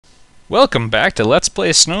Welcome back to Let's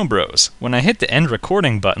Play Snow Bros. When I hit the end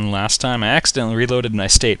recording button last time, I accidentally reloaded my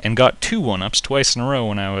state and got two 1-ups twice in a row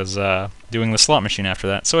when I was doing the slot machine after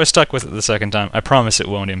that, so I stuck with it the second time. I promise it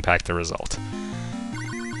won't impact the result.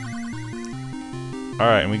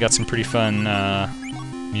 Alright, and we got some pretty fun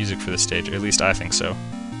music for this stage, at least I think so.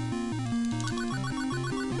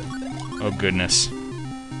 Oh goodness.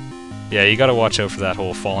 Yeah, you gotta watch out for that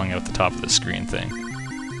whole falling out the top of the screen thing.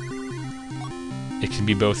 It can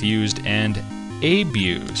be both used and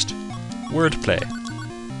abused. Wordplay.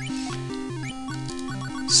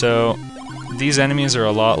 So, these enemies are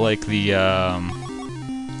a lot like the, I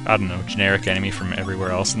don't know, generic enemy from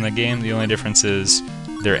everywhere else in the game. The only difference is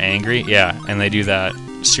they're angry, yeah, and they do that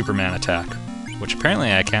Superman attack, which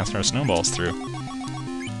apparently I can't throw snowballs through.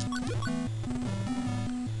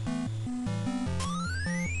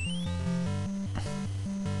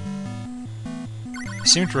 I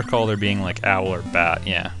seem to recall there being like owl or bat,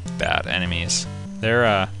 yeah, bat enemies. They're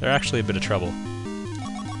actually a bit of trouble.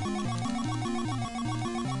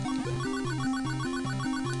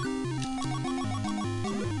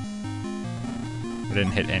 I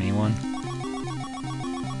didn't hit anyone.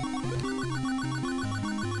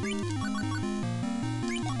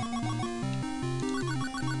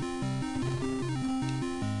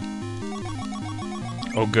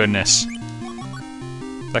 Oh goodness.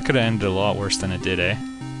 That could have ended a lot worse than it did, eh?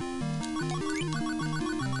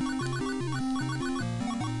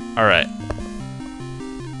 Alright.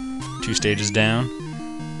 2 stages down.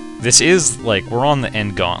 This is, like, we're on the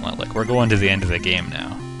end gauntlet. Like, we're going to the end of the game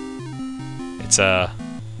now. It's,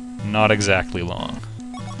 not exactly long.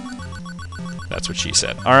 That's what she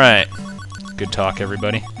said. Alright. Good talk,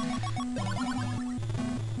 everybody.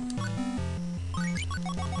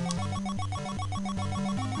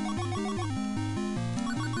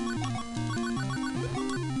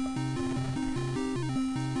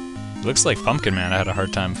 Looks like Pumpkin Man had a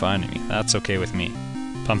hard time finding me. That's okay with me.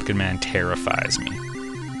 Pumpkin Man terrifies me.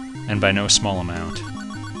 And by no small amount.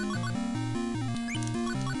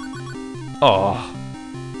 Oh.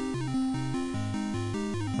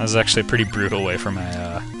 That was actually a pretty brutal way for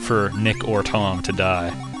my, for Nick or Tom to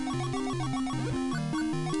die.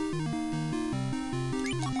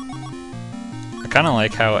 I kinda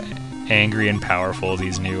like how angry and powerful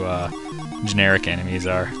these new, generic enemies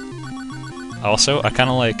are. Also, I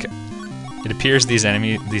kinda like... It appears these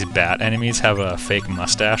bat enemies have a fake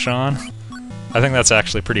mustache on. I think that's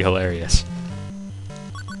actually pretty hilarious.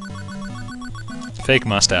 Fake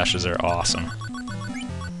mustaches are awesome.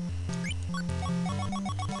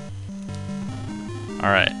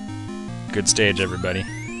 Alright. Good stage, everybody.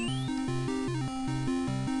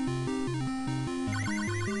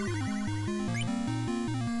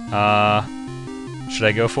 Should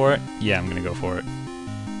I go for it? Yeah, I'm gonna go for it.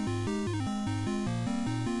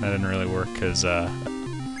 That didn't really work because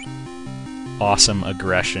awesome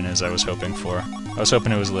aggression as I was hoping for. I was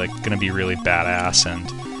hoping it was like gonna be really badass and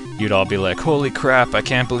you'd all be like, holy crap, I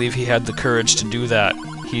can't believe he had the courage to do that.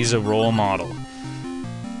 He's a role model.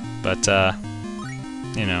 But,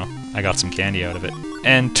 you know, I got some candy out of it.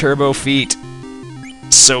 And turbo feet!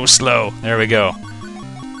 So slow. There we go.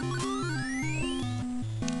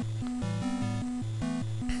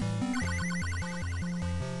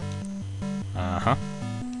 Uh-huh.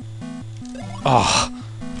 Oh!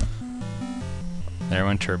 There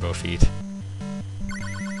went Turbo Feet.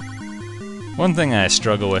 One thing I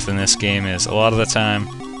struggle with in this game is a lot of the time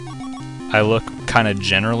I look kind of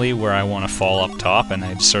generally where I want to fall up top and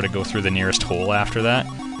I just sort of go through the nearest hole after that.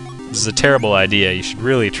 This is a terrible idea. You should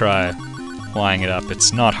really try flying it up.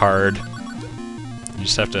 It's not hard. You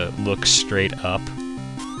just have to look straight up.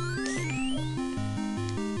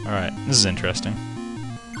 Alright, this is interesting.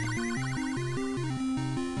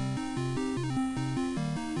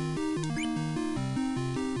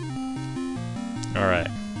 Alright.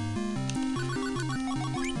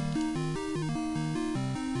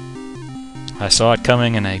 I saw it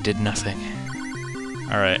coming and I did nothing.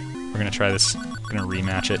 Alright, we're gonna try this. We're gonna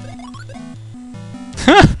rematch it.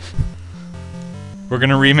 We're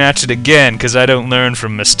gonna rematch it again, because I don't learn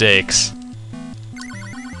from mistakes.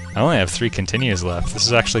 I only have 3 continues left. This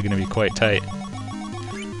is actually gonna be quite tight.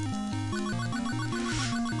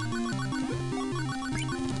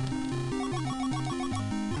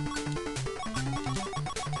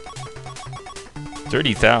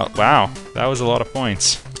 $30,000. Wow, that was a lot of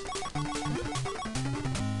points.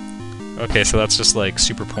 Okay, so that's just like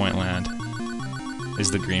Super Point Land. Is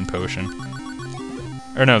the green potion.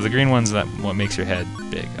 Or no, the green one's that what makes your head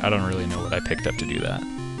big. I don't really know what I picked up to do that.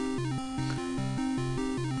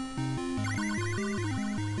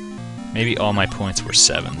 Maybe all my points were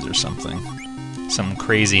 7s or something. Something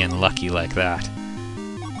crazy and lucky like that.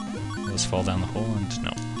 Those fall down the hole and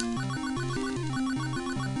no.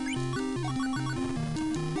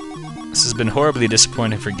 This has been horribly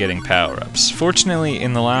disappointing for getting power-ups. Fortunately,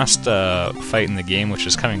 in the last fight in the game, which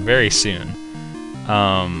is coming very soon,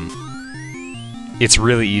 it's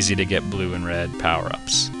really easy to get blue and red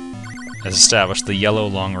power-ups. As established, the yellow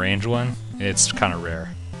long-range one, it's kind of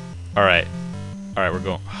rare. Alright. Alright, we're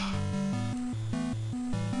going...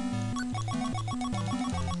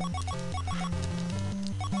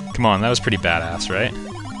 Come on, that was pretty badass, right?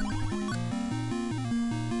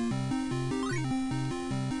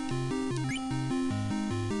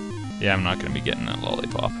 Yeah, I'm not going to be getting that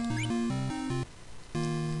lollipop.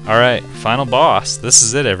 Alright, final boss. This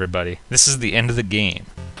is it, everybody. This is the end of the game.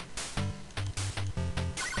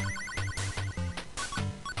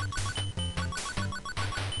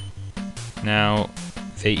 Now,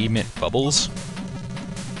 they emit bubbles.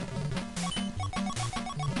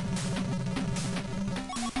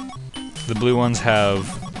 The blue ones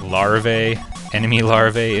have larvae, enemy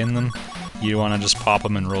larvae in them. You want to just pop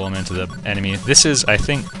them and roll them into the enemy. This is, I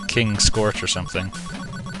think, King Scorch or something.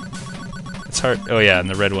 It's hard. Oh yeah, and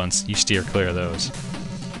the red ones, you steer clear of those.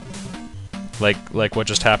 Like what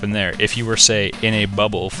just happened there. If you were, say, in a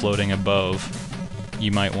bubble floating above,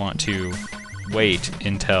 you might want to wait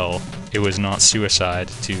until it was not suicide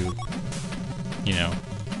to, you know,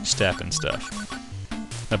 step and stuff.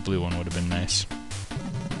 That blue one would have been nice.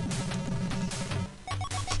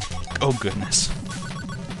 Oh goodness.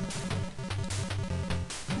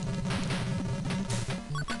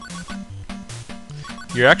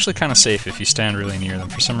 You're actually kind of safe if you stand really near them.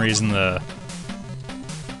 For some reason the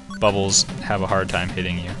bubbles have a hard time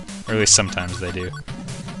hitting you. Or at least sometimes they do.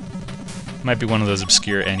 Might be one of those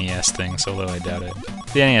obscure NES things, although I doubt it.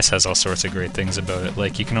 The NES has all sorts of great things about it.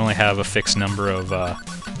 Like, you can only have a fixed number of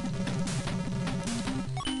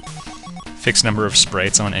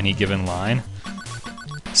sprites on any given line.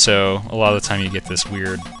 So, a lot of the time you get this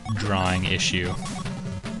weird drawing issue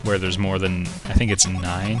where there's more than, I think it's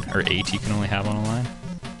 9 or 8 you can only have on a line.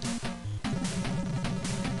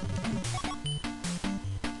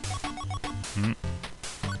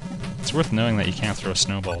 It's worth knowing that you can't throw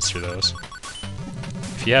snowballs through those.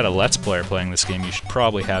 If you had a Let's Player playing this game, you should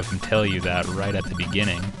probably have him tell you that right at the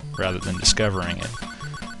beginning, rather than discovering it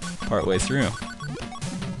partway through.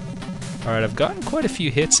 Alright, I've gotten quite a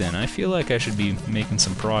few hits in. I feel like I should be making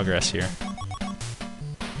some progress here.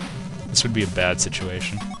 This would be a bad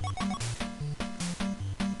situation.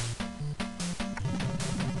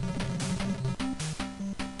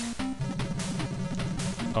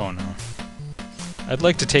 Oh no. I'd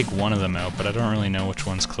like to take one of them out, but I don't really know which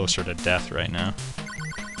one's closer to death right now.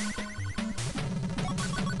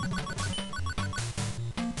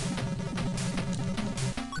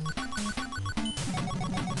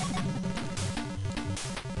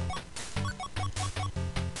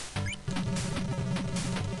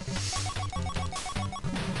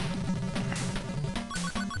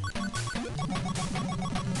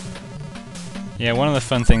 Yeah, one of the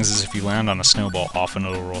fun things is if you land on a snowball, often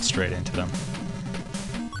it'll roll straight into them.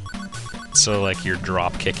 So, like, you're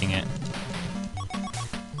drop kicking it.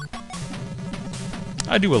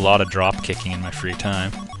 I do a lot of drop kicking in my free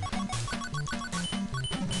time.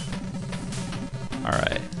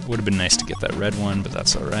 Alright, would have been nice to get that red one, but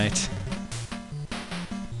that's alright.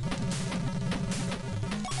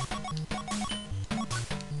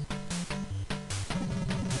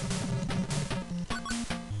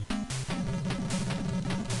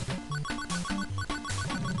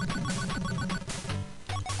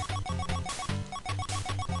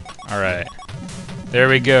 Alright, there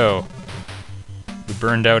we go. We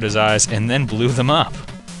burned out his eyes and then blew them up.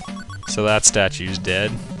 So that statue's dead.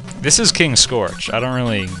 This is King Scorch. I don't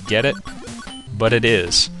really get it, but it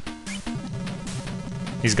is.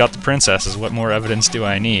 He's got the princesses. What more evidence do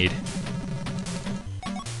I need?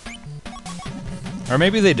 Or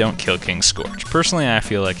maybe they don't kill King Scorch. Personally, I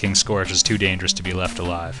feel like King Scorch is too dangerous to be left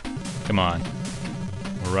alive. Come on.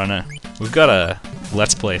 We've got a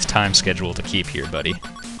Let's Play time schedule to keep here, buddy.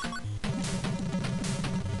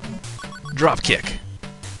 Drop kick.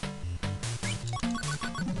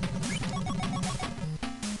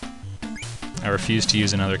 I refuse to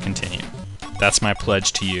use another continue. That's my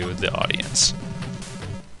pledge to you, the audience.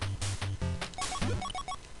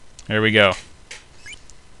 There we go.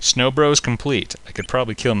 Snow Bros complete. I could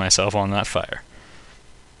probably kill myself on that fire.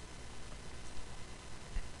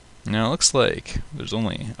 Now it looks like there's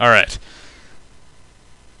only... Alright.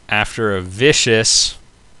 After a vicious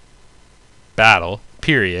battle,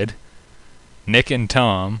 period, Nick and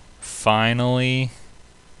Tom finally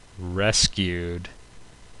rescued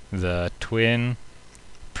the twin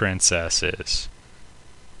princesses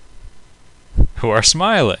who are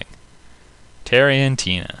smiling. Terry and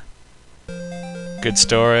Tina. Good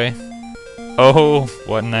story. Oh,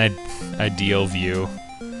 what an ideal view.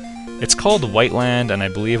 It's called Whiteland, and I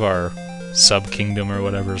believe our sub-kingdom or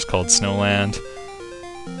whatever is called Snowland.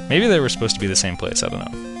 Maybe they were supposed to be the same place, I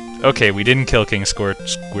don't know. Okay, we didn't kill King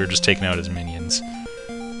Scorch, we're just taking out his minions.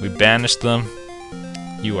 We banished them.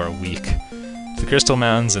 You are weak. To the Crystal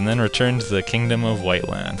Mountains, and then returned to the Kingdom of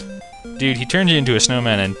Whiteland. Dude, he turned you into a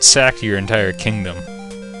snowman and sacked your entire kingdom.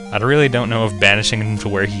 I really don't know if banishing him to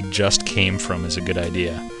where he just came from is a good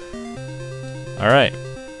idea. Alright.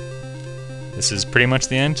 This is pretty much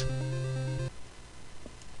the end.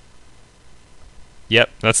 Yep,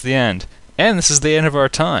 that's the end. And this is the end of our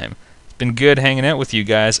time. It's been good hanging out with you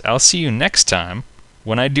guys. I'll see you next time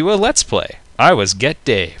when I do a Let's Play. I was Get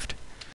Daved.